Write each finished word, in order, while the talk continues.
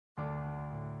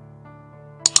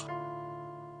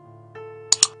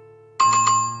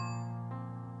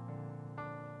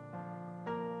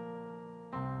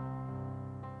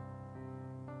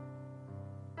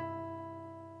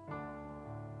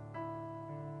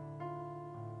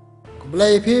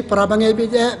Belai para bangai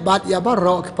bije bat ya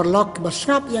barok perlok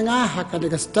basap yang hak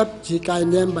ada step jika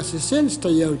nem basisin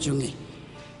stayau jungi.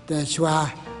 Te chua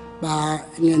ba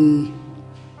ngin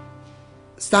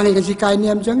stangi ke jika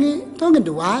nem jungi to ngin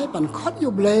duai pan khot yu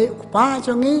belai pa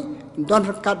jungi don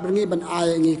rekat bengi ban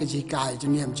ai ngi ke jika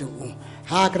jungi am jungu.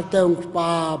 Ha kerteng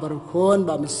pa barukun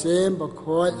ba mesim ba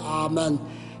khoi amen.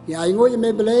 Ya ngoi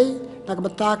me belai nak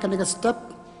beta kan ke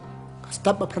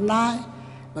step ba pernai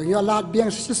bagi alat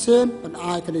biang sesen pan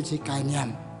ai kan jika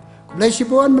nem. Belai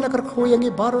sibon melakar khoi yang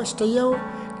baru stayau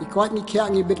ikut ni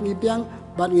kia ngi bit ngi biang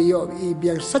ban ngi yo i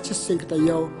biang sesen kita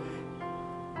yo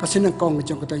kasin kong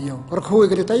jong kita yo kerkhoi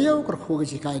kita yo kerkhoi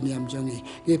jika nem jongi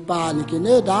i pa ni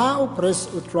kene da upres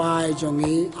utrai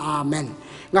jongi amen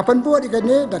ngapan buat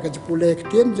ikane da ka jepule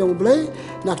ketien jong belai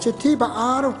nak citi ba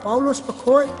ar Paulus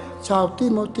pakhoi chau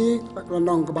Timothy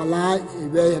paklanong kebalai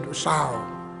iwe du sao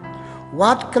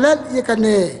wat kelet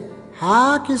ikane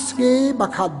ha kiski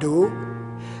bakhadu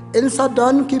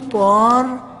insadon ki por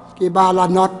ki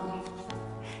balanot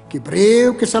ki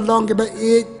brew ki salong ki ba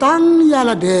itang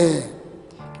yalade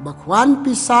bakwan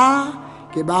pisa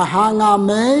ki ba hanga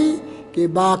mei ki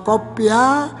ba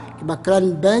kopia ki ba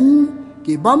kran ben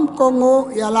ki bam kongo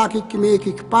yala ki kimi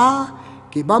ki pa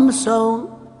ki bam so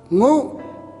ngu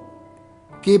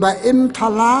ki ba im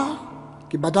thala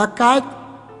ki ba dakat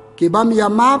ki bam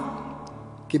yamap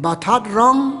ki ba that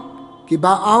rong ki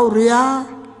ba auria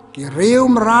ki riu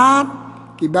mrat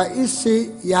ki ba isi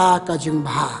ya ka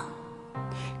jingba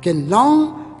ken long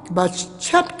ki ba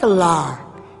chat kala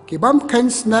ki bam ken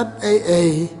snap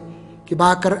ki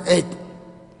ba kar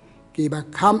ki ba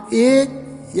kham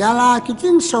yala ki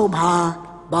jing sobha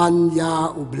ban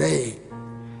ya uble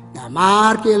na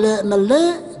mar ki le mele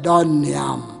don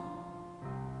yam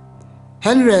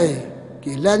Henry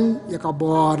ki len ya ka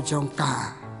bor jong ka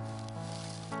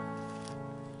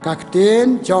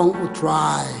kakten jong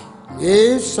utrai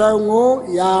ni sango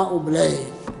ya uble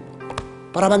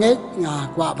para bangai nga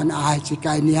kwa ban ai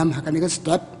chikai niam hakan ka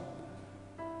step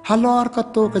halor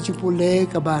kato kajipule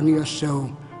kabangi yoso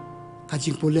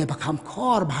kajipule bakam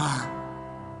khor bha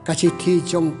kachiti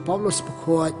jong Paulus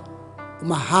pakhoi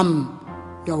maham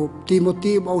yo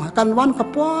Timothy bong hakan wan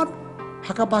kapor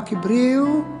hakabaki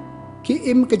briu ki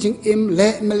im kajing im le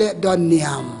mele don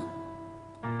niam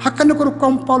hakan ko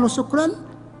kom Paulus ukran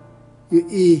yu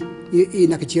i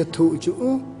na kachitu chu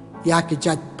ya ki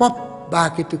jat pop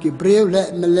ba ki tu ki briu le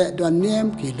mele don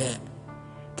niam ki le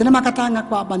Tena makata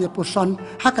ngakwa banyak puson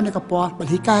hakan ka po ban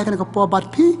hikai kan ka po bat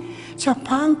pi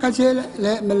chapang ka je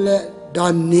le mele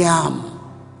don niam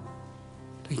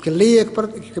ikeli per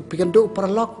pikan do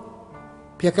perlok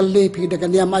pia kali pi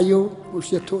dengan niam ayu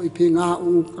usia tu ipi nga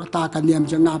u kata kan niam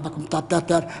janga bakum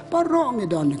tatar parong ni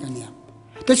don kan niam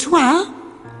te chua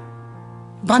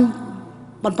ban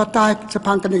patai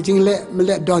chapang kan jing le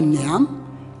mele don niam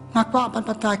ngakwa ban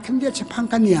patai kan dia chapang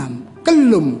kan niam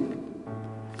kelum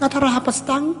kata raha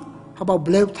pastang haba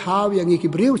beliau tahu yang iki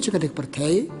beliau cakap dek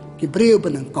pertai ki beliau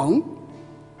benangkong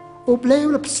o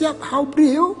beliau lep siap hau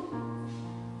beliau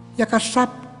ya kasap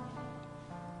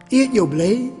it yo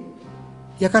beliau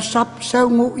ya kasap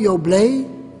sengu yo beliau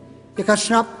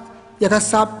ya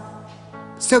kasap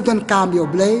seudon kam yo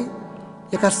beliau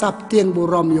ya kasap tiang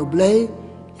buram yo beliau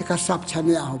ya kasap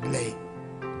chane au beliau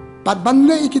pat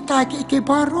banle kita iki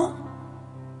baro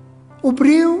o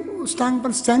beliau stang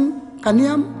penseng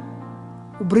kaniam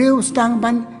ubreu stang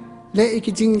ban le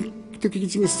ikijing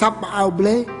sap au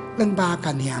ble leng ba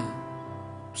kaniam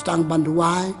stang ban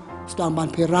duai stang ban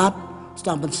pirat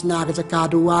stang ban sna ka ka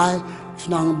duai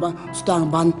stang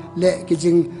ban le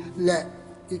kijing le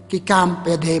kikam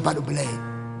pede ba ble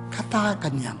kata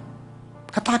kaniam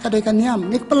kata ka de kaniam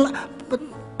nik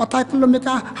patai pelum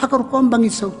ka hakor kom bangi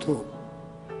sautu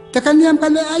tekaniam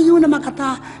kale ayu nama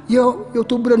kata yo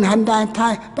tubrun handai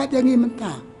thai pat yangi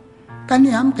menta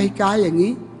kaniam kai kai yang ni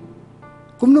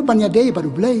kumno ban ya dei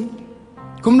baru blai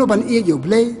kumno ban ie yo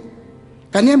blai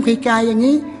kaniam kai kai yang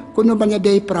ni kumno ban ya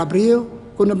dei prabriu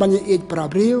kumno ban ya ie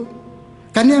prabriu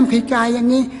kaniam kai kai yang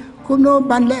ni kumno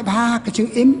ban le bha ka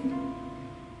ching im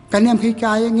kaniam kai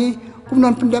kai yang ni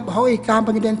kumno pendep hoi kam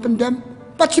pangiden pendem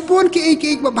pachipun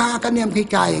ki ba kaniam kai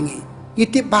kai yang ni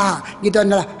ngitip ba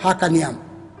gidon la ha kaniam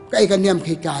kaniam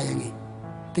kai kai yang ni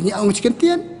tanya ong chicken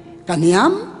tian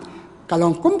kaniam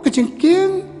kalau kum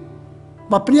kecingking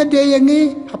bapnya dia yang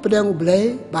ni apa dia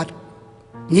ngublay bat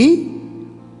ni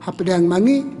apa dia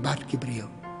mangi bat kibriyo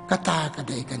kata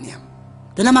kada ikanyam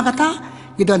tenama kata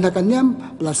kita nak kanyam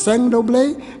laseng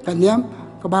doblay kanyam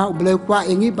kabau blay kwa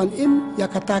ingi ban im ya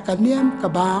kata kanyam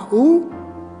kabau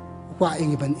kwa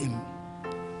ingi ban im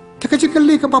Terkejut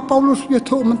kali ke Paulus dia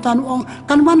tu mentan ong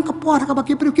kan wan ke puar ke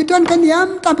bagi beri kidan kan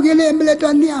yam tak begele mele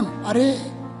tuan yam are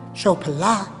so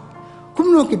pela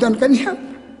kumno kidan kan yam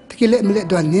tekile mele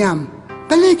tuan yam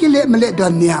balik kile mele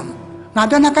tuan yam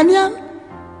ngadan kan yam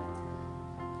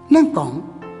nengkong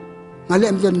ngale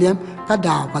tuan yam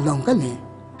kadau kalong kan ni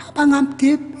apa ngam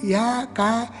tip ya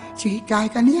ka sikai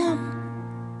kan yam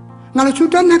ngalo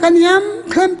sudan kan yam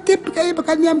klem tip kai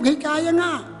bakan yam kai kaya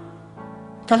nga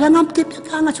kalau ngam tip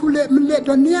ya ngah sulit melek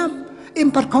doniam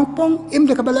impar kongpong im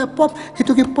de kabala pop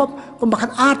itu ki pop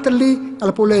pembakan arteli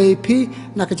kalau pulai pi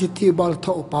nak keciti bal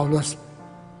to Paulus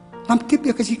ngam tip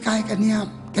ya kecikai kan niam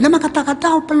kenapa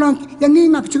kata-kata pelong yang ni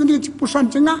nak cengeng di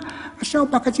pusan cengah asal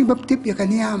pakai cing bab tip ya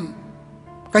kan niam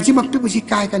kaji bab tip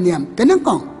kecikai kan niam kenapa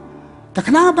kong tak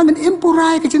kenapa dengan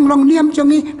impurai kecing long niam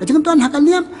cengi kecing tuan hakan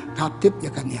niam hap tip ya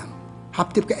kan niam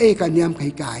hap tip ke kan niam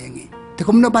kai kai yang ni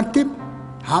tekum no bantip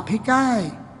hap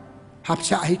hikai hap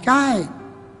sa hikai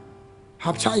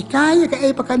hap sa hikai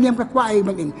ke pakan yang kekwai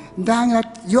bangin dang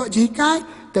yo hikai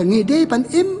tengi dei pan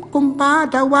im kumpa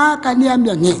dawa kan yang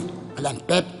ni alan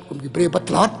pep kum diberi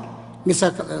betlot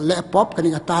misal lepop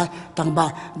kan kata tang ba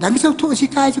dan misal tu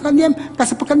hikai kan yang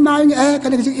kasepakan mai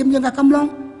kan im yang kamlong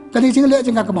kan jing le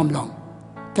jing kamlong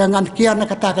jangan kian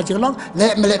kata kan long le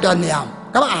mele don niam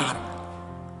kabar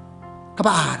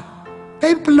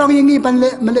pelong yang ni pan le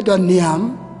mele don niam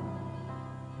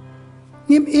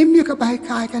ngim im ya kebaik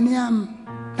kai kan niam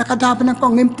nak ada penang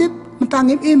kong ngim tip mentang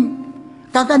ngim im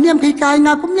kan niam kai kai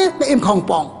ngakum ni ke im kong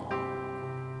pong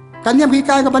kan niam kai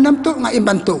kai ke panam tu ngak im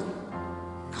bantu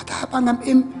kata apa ngam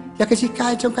im ya ke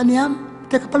sikai jong kan niam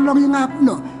te ke pelong yang ngakum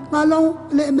no ngalong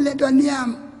le mele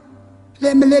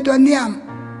don niam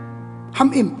ham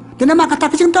im dan nama kata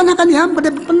kecing tan kan niam pada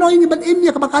pelong yang ban im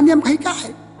ya ke bakan niam kai kai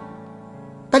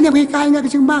kan niam kai kai ngak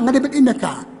kecing bang ngade ban im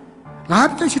ka ngap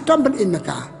tu sitom ban im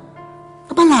ka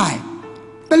kapalai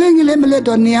paling ile mele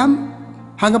doniam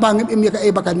hang bang im ya ka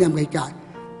bakan niam kai kai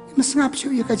mas ngap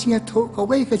siu ya ka jing thu ka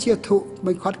wei ka chia thu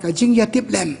mai khot ka jing ya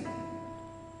tip lem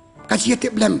ka chia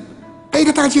tip lem kai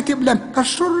ka ta chia tip lem ka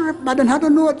sur badan hado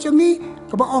nuat cengi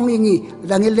ka ba ong ingi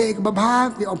dang ile ka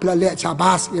ba ki ong pla le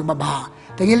chabas ya ba ba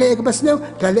dang ile ka basneu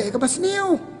pla le ka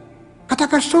basneu kata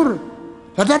ka sur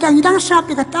la dang idang sap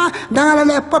kata dang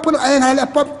le pop pun le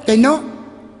pop keno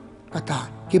kata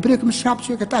kibri kum sap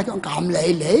siu kata ong kam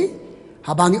le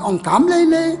habangi ong kam le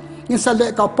ni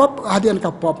sale ka pop hadian ka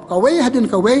pop ka wei hadian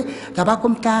ka wei taba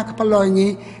kum ta ka paloi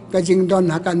ka jing don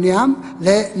hakan niam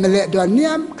le mele don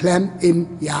niam klem im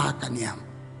ya kan niam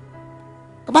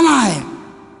ka balai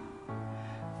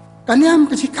kan niam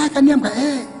ka sikai kan niam ka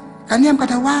kan niam ka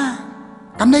dawa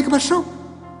kam nei ka basuk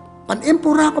pan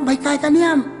impura ko bai kai kan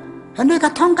niam handai ka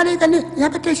thong ka dei kan ni ya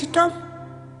ka te sitom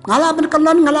ngala ban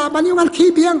kalon ngala ban yu ngal khi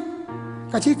biang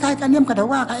ka sikai kan niam ka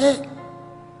dawa ka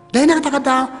dai nak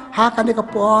kata ha kan ni ka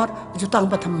por jutang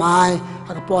pathamai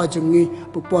ha ka por jungi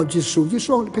pu por jisu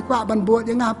pe kwa ban buat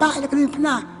yang apa ya kan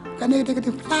pna kan ni ka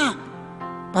pna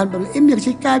ban ban im yang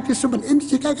sikai jisu ban im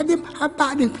sikai kan ni apa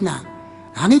ni pna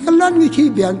hangi kalon ni khi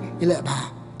biang ile ba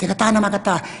te kata nama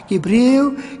kata kibriu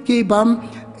ki bam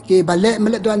ki balik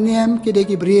melek doan niam ki de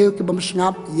kibriu ki bam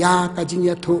sngap ya ka jing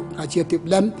ya thu ka chia tip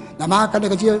lem nama ka de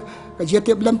ka chia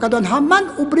tip lem ka don haman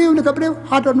ubriu ni ka briu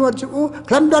ha don nuat ju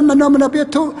klam don mano mana pe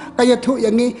thu ka ya thu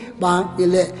yang ni ba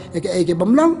ile ke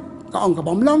bam long ka ong ka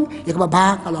bam long ya ka ba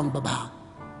ka long ba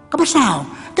ka pasau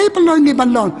kai peloi ni ban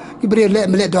long kibriu le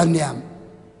melek doan niam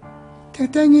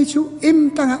te ngi chu im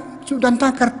tang chu dan ta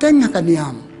karteng ka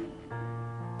niam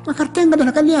ka karteng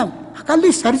ka niam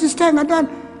kalis hari sistem adan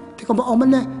ti ko ba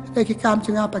omane ki kam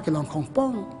chinga pa kilong kong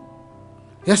pong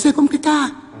ya se kum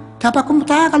kita tapa kum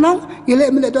ta kalong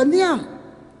ile mele don niam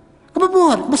ka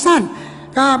babor basan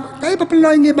ka kai pa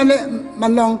peloy ngi bale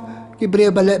malong ki bre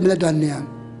bale mele don niam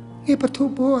i patu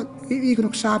bot i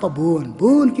kunuk sa pa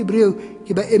bun ki bre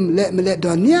ki ba im le mele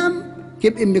don niam ki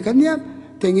im ni kan niam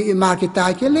tengi i ma kita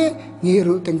kele ngi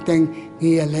ru teng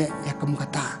ngi le ya kum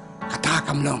kata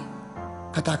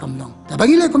kamlong ta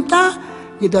bagi le kum ta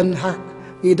idon hak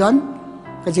idon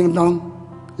kajing nong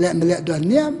le mele don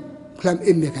niam klam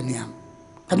im ni kan niam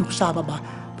kan sa ba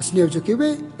pasniu jo ki we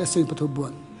sin patu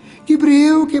bot ki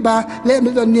briu ki ba le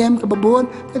mele don niam ka babon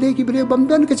kade ki briu bam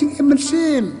don kajing im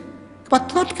sim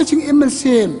patlot kajing im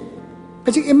sim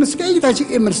kajing im skai ta kajing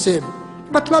im sim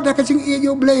patlot da kajing i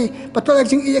yo blay patlot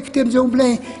kajing i ektem jo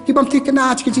blay ki bam ti kana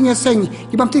kajing seng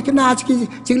ki bam ti kana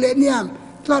kajing le niam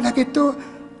tlot ha kitu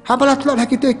habala tlot ha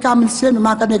kitu kam sim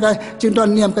maka ne ka jing don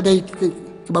niam ka dei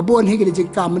babon hi ke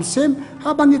jing kam sim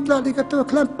habang tlot di ka to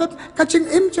klam pep kajing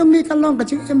im jong ni kalong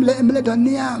kajing im le don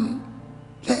niam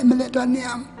le mele don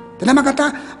niam Nama kata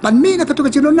ban mi na katu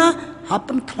kajing na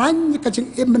hapan klan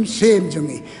kajing men sem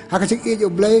jongi. Ha kajing jo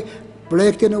blay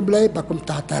tino blay bakum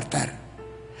tatar.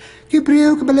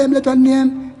 Kibriu ke balai mele tuan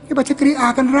niam ki baca kri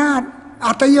akan rat.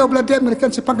 Atayo belade mereka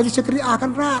sepang kajing kri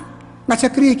akan rat. Ngaca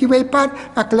kri ki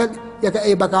weipat kaklet ya ka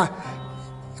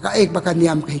baka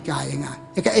niam ke hikaya nga.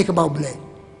 Ya ka ke bau blay.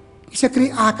 Ki kri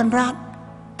akan rat.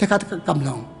 Tekat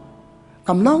kamlong.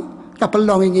 Kamlong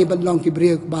kapelong ingi balong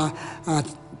kibriu ba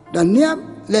dan niam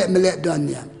le melek dan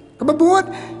niam. Kebebuat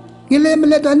ngile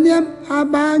melek dan niam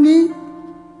abangi.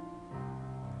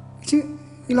 Cik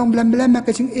ilong belam-belam mak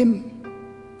cing im.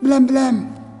 Belam-belam.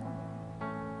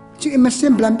 Cik im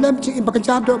mesim belam-belam, cik im pakai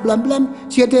cadok belam-belam,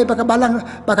 cik ada pakai balang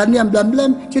pakai niam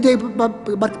belam-belam, cik ada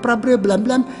pakai prabre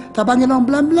belam-belam, tabangi long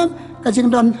belam-belam, kajing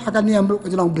don akan niam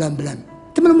kajing long belam-belam.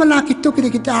 Teman mana kita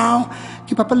tahu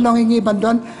kita pelong ingi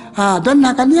bandon don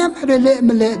akan niam ada le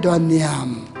melek don niam.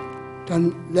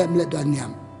 Dan le melek don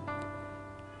niam.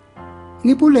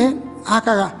 Ini boleh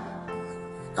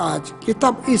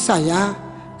kitab Isaya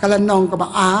kalau nong ke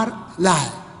baar lai.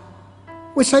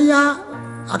 Isaya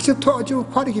aksir tok ju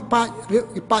kau dikipai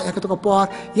yang ketuk kapor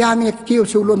yang kiu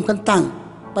sulum kentang.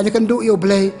 Banyak kendu yo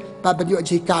belai banyak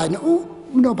jikai na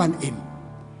menoban im.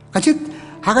 Kacit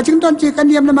hakacing don jikan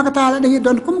diam nama kata dengan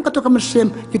don kum ketuk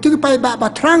mesim itu kipai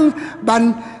batrang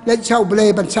ban le jauh belai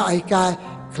ban cai kai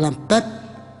kelampet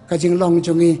kajing long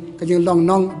jongi kajing long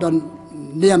nong don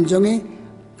diam jongi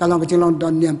kalau kajing long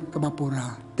don diam ke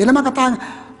bapura. Di nama kata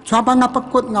cuaba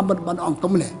ngapakut ngabut ban ong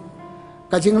tumle.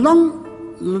 Kajing long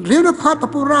riu dekat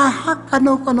bapura hak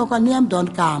kanu kaniam don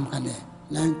kam kane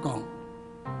lengkong.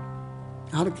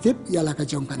 Har kitip ialah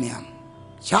kajong kaniam.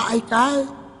 Cai kai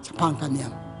sepang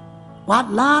kaniam. Wat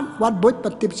lat wat bot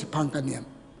patip sepang kaniam.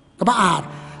 Kebaar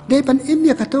de pan im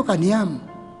ya katu kaniam.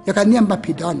 Ya kaniam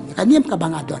bapidon, ya kaniam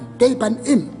kabangadon. De pan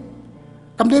im.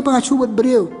 Kamde pengacu buat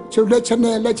beriu, sudah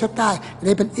channel le chatai,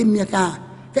 de pan im ya ka.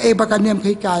 Ke bakan niam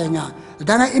kai kai nga.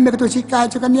 Dangai im katu sikai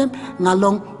chukan niam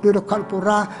ngalong du kal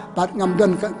pura bat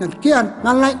ngamdon kan kian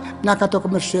ngalai na katu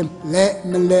kemesim le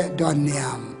mele don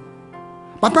niam.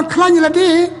 Bapak klan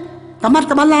lagi kamat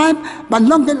kamalai ban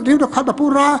long kan riu kal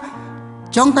pura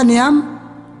jong kan niam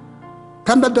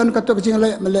kan bat don katu kecing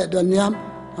le mele don niam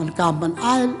an kam ban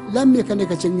ai lem ya kan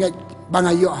kecing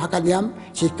bangayo hakan niam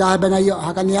sikai bangayo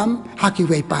hakan niam haki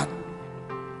weipat.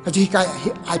 Kajikai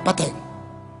ai pateng.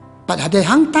 Pada ada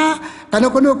hangta, kanu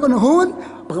hun,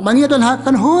 bangi don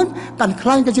hakan hun, kan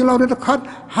klan kecing lau dekat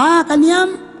hakan niam,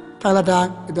 talada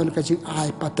don kecing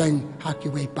ai pateng haki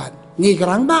weipat. Ngi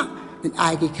kerang ba, dan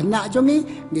ai ki kena jongi,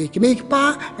 ngi kimi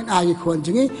pa, dan ai ki khon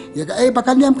jongi, ya ka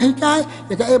bakan niam kai,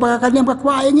 ya ka bakan niam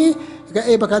kakwa ingi, ya ka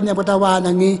bakan niam ketawa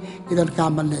nangi, don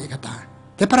kaman le kata.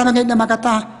 Te para bangai nama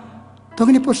kata,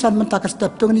 tungin ni pusan mentak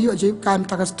step, tungin ni yo ji kai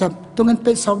mentak step, tungin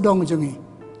pe saudong jongi,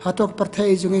 hatok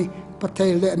partai jongi.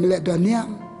 Partai le melek don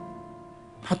niam.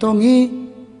 Hatongi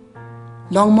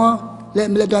long mo le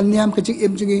melek don niam kecik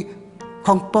im jengi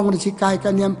kongpong de cikai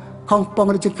kan niam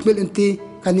kongpong de cikmil enti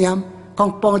kan niam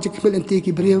kongpong de cikmil enti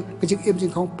ki beriu kecik im jeng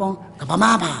kongpong ka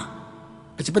pama ba.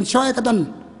 Kecik pencoy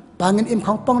kadan bangin im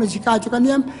kongpong de cikai kan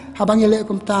niam habangi le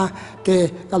kumta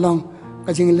te kalong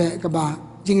kajing le ka ba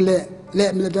jing le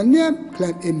melek don niam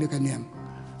klan im kan niam.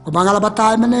 Kubangala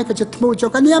batai mana kecetmu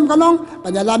cokan niam kalong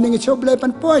panjalami ngi coblay pan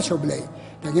poi coblay.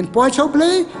 Dengan poi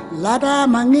coblay lada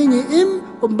mangingi im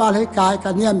kumbal kai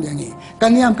kaniam yangi.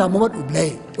 Kaniam kamot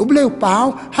ublay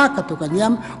upau hak katu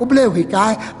kaniam ublay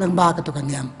hikai lang ba katu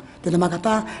kaniam. Tidak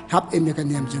kata hap im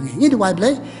kaniam jangi. Ini dua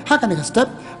blay hak kan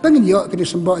step bangin yo kini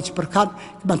sembo ciperkat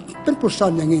ban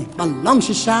penpusan yangi ban long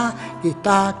sisa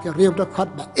kita keriup dekat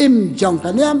ba im jong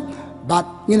kaniam.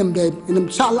 Bat nginam de nginam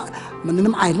salah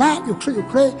menenam aila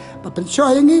ukre papen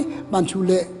choy ngi ban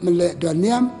chule mele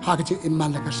doniam ha ke iman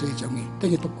la ka se jongi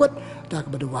tengi pekut da ka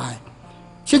badwai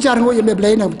sejar ngo yem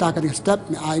blai nang ta ka step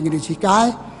me ai ngi ji kai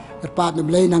terpat me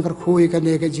blai nang khui ka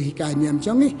ne ka ji kai niam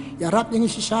jongi ya rap ngi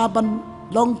sisaban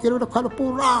long kiru da ka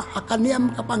pura akan niam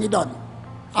ka pangidon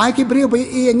ai ki bri bi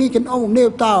ngi ken ong ne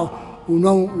tao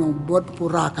unong nong bot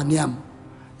pura ka niam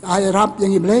ai rap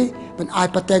yang iblay ban ai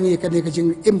patengi kan ke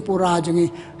jing impura jingi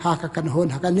hakakan hon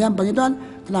hakan niam bangidon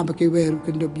kenapa ki wer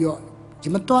kendop yo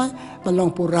jimatoy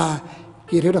balong pura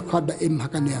ki record ba im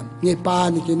hakan niam ngi pa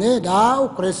ni kine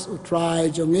dau kris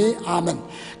utrai jongi amen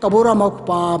kabura mau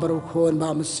pa baru khon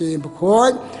ba mesin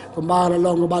bkhon kumara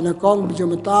long ba na kong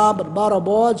jumata barbara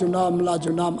bo junam la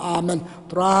junam amen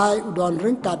trai udon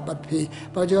ringkat bat phi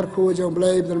bajar khu jong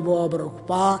blai dan bo baru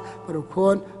pa baru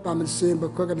khon ba mesin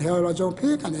bkhon kan hel la jong phi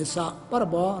kan esa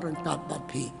barbo ringkat bat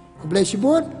phi blai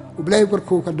sibut blai kur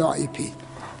khu kan do ipi